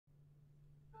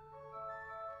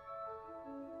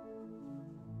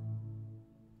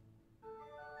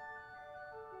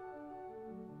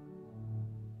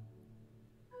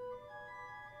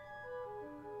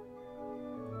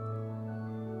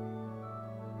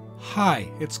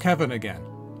Hi, it's Kevin again.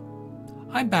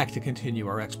 I'm back to continue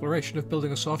our exploration of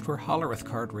building a software Hollerith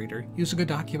card reader using a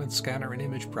document scanner and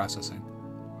image processing.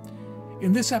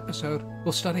 In this episode,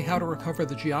 we'll study how to recover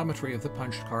the geometry of the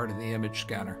punched card in the image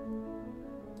scanner.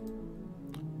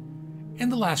 In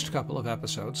the last couple of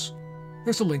episodes,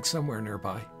 there's a link somewhere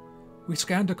nearby. We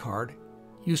scanned a card,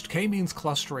 used k-means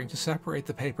clustering to separate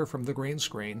the paper from the green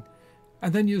screen,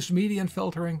 and then used median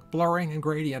filtering, blurring, and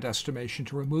gradient estimation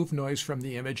to remove noise from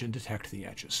the image and detect the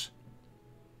edges.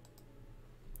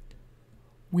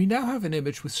 We now have an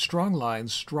image with strong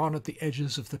lines drawn at the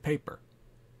edges of the paper.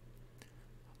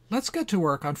 Let's get to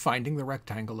work on finding the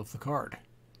rectangle of the card.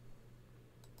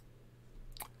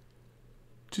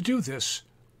 To do this,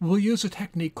 we'll use a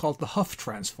technique called the Hough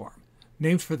transform,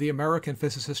 named for the American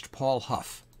physicist Paul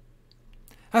Hough.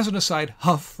 As an aside,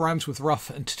 Hough rhymes with rough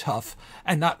and tough,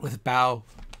 and not with bow,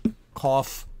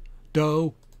 cough,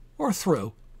 dough, or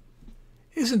through.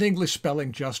 Isn't English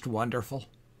spelling just wonderful?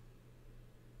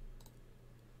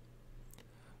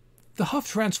 The Hough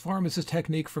transform is a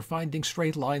technique for finding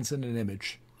straight lines in an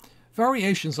image.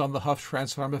 Variations on the Hough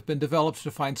transform have been developed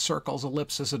to find circles,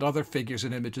 ellipses, and other figures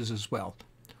in images as well.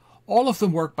 All of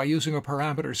them work by using a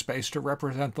parameter space to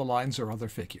represent the lines or other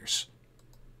figures.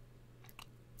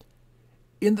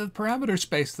 In the parameter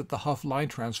space that the Hough line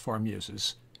transform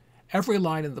uses, every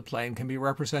line in the plane can be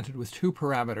represented with two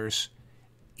parameters,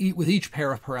 with each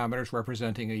pair of parameters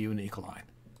representing a unique line.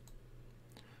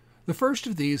 The first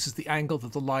of these is the angle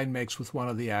that the line makes with one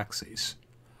of the axes.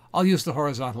 I'll use the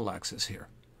horizontal axis here.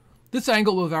 This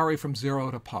angle will vary from 0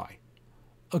 to pi.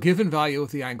 A given value of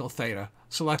the angle theta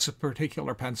selects a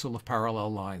particular pencil of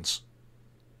parallel lines.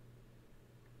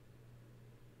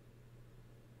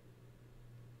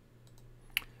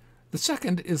 The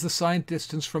second is the signed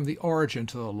distance from the origin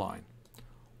to the line.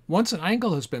 Once an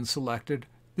angle has been selected,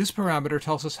 this parameter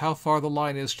tells us how far the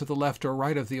line is to the left or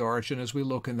right of the origin as we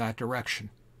look in that direction.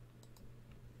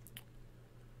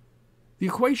 The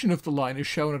equation of the line is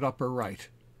shown at upper right.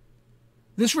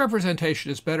 This representation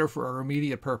is better for our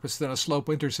immediate purpose than a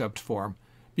slope-intercept form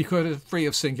because it's free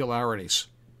of singularities.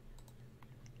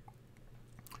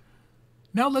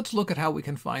 Now let's look at how we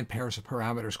can find pairs of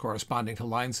parameters corresponding to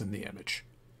lines in the image.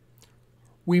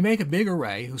 We make a big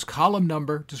array whose column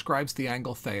number describes the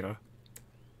angle theta,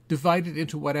 divided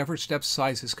into whatever step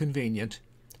size is convenient,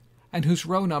 and whose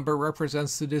row number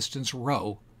represents the distance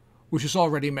rho, which is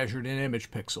already measured in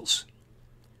image pixels.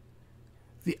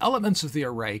 The elements of the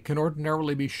array can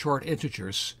ordinarily be short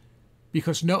integers,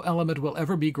 because no element will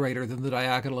ever be greater than the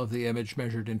diagonal of the image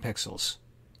measured in pixels.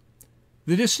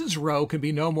 The distance rho can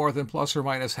be no more than plus or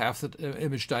minus half the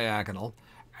image diagonal,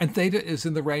 and theta is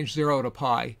in the range 0 to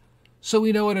pi, so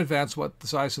we know in advance what the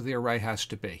size of the array has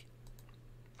to be.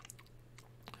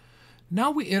 Now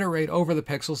we iterate over the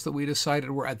pixels that we decided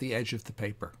were at the edge of the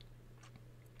paper.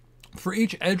 For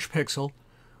each edge pixel,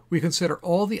 we consider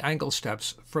all the angle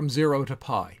steps from 0 to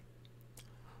pi.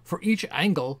 For each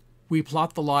angle, we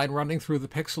plot the line running through the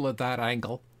pixel at that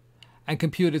angle and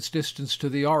compute its distance to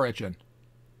the origin.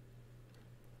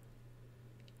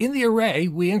 In the array,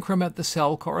 we increment the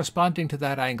cell corresponding to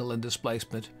that angle and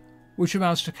displacement, which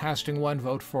amounts to casting one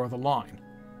vote for the line.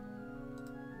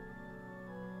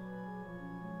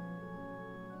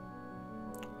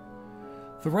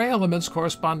 The ray elements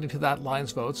corresponding to that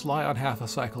line's votes lie on half a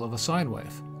cycle of a sine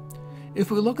wave. If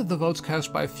we look at the votes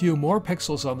cast by a few more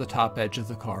pixels on the top edge of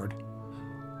the card,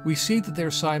 we see that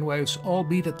their sine waves all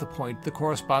meet at the point that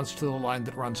corresponds to the line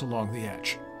that runs along the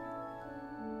edge.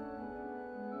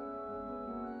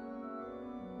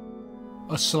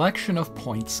 A selection of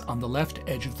points on the left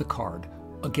edge of the card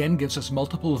again gives us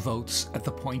multiple votes at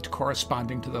the point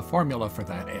corresponding to the formula for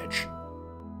that edge.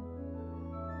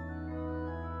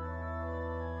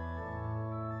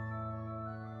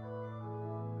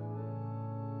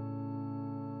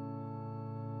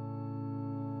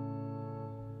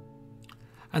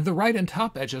 And the right and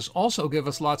top edges also give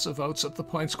us lots of votes at the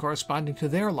points corresponding to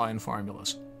their line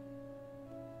formulas.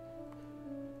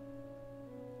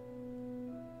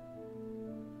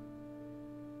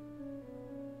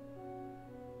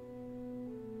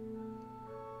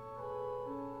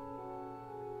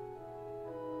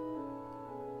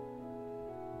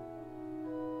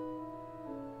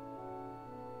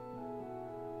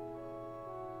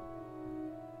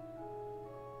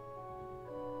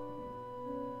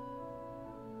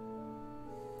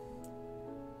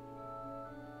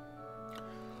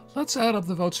 Let's add up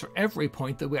the votes for every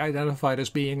point that we identified as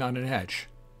being on an edge.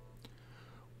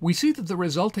 We see that the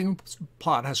resulting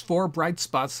plot has 4 bright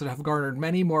spots that have garnered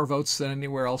many more votes than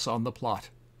anywhere else on the plot.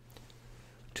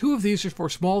 2 of these are for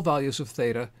small values of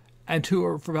theta, and 2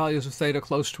 are for values of theta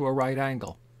close to a right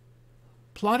angle.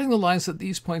 Plotting the lines that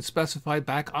these points specify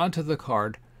back onto the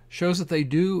card shows that they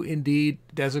do indeed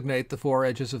designate the four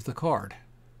edges of the card.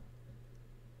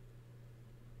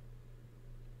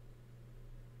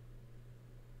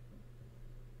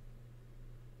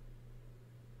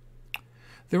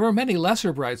 There are many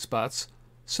lesser bright spots,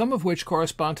 some of which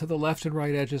correspond to the left and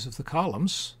right edges of the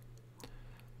columns,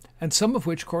 and some of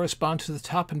which correspond to the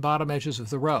top and bottom edges of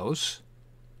the rows.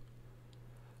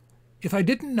 If I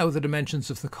didn't know the dimensions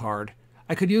of the card,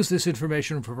 I could use this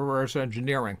information for reverse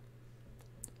engineering.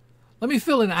 Let me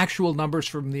fill in actual numbers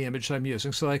from the image I'm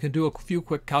using so I can do a few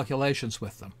quick calculations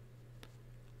with them.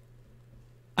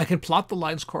 I can plot the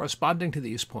lines corresponding to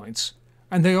these points,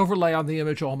 and they overlay on the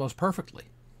image almost perfectly.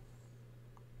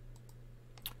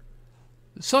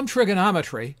 Some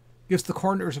trigonometry gives the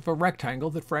corners of a rectangle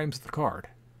that frames the card.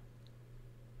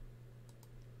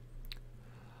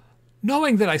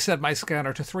 Knowing that I set my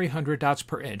scanner to 300 dots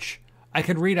per inch, I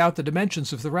can read out the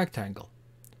dimensions of the rectangle.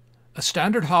 A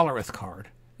standard Hollerith card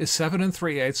is 7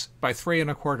 3/8 by 3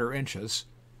 1/4 inches,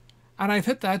 and I've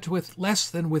hit that with less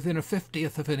than within a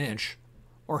 50th of an inch,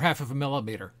 or half of a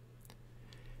millimeter.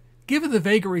 Given the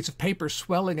vagaries of paper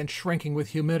swelling and shrinking with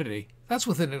humidity, that's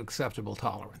within an acceptable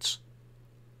tolerance.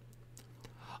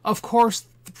 Of course,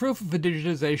 the proof of a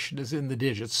digitization is in the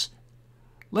digits.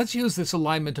 Let's use this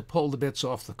alignment to pull the bits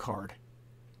off the card.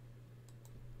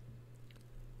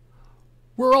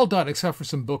 We're all done except for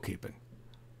some bookkeeping.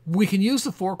 We can use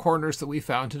the four corners that we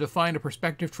found to define a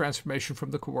perspective transformation from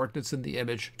the coordinates in the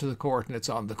image to the coordinates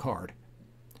on the card.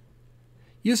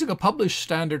 Using a published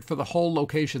standard for the hole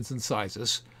locations and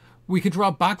sizes, we can draw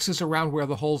boxes around where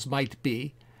the holes might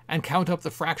be and count up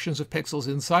the fractions of pixels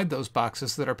inside those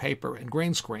boxes that are paper and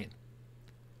green screen.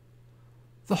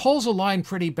 The holes align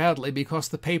pretty badly because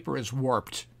the paper is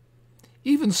warped.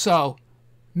 Even so,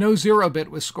 no 0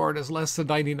 bit was scored as less than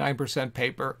 99%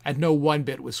 paper, and no 1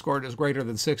 bit was scored as greater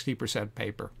than 60%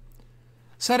 paper.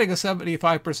 Setting a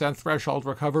 75% threshold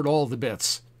recovered all the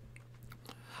bits.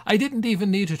 I didn't even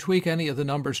need to tweak any of the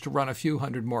numbers to run a few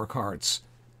hundred more cards.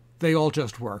 They all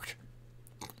just worked.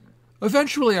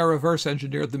 Eventually, I reverse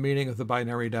engineered the meaning of the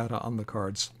binary data on the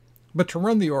cards. But to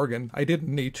run the organ, I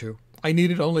didn't need to. I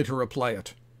needed only to replay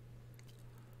it.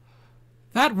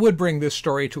 That would bring this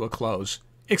story to a close,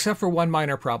 except for one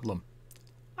minor problem.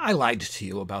 I lied to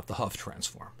you about the Hough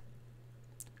transform.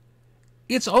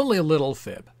 It's only a little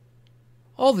fib.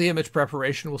 All the image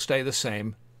preparation will stay the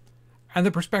same, and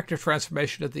the perspective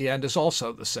transformation at the end is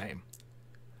also the same.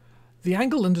 The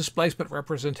angle and displacement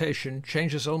representation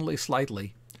changes only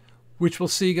slightly, which we'll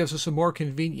see gives us a more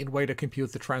convenient way to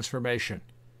compute the transformation.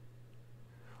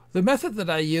 The method that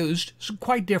I used is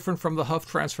quite different from the Hough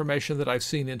transformation that I've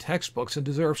seen in textbooks and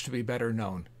deserves to be better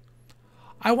known.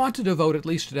 I want to devote at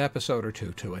least an episode or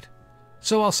two to it,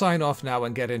 so I'll sign off now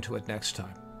and get into it next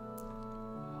time.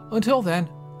 Until then,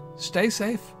 stay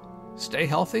safe, stay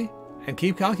healthy, and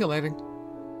keep calculating.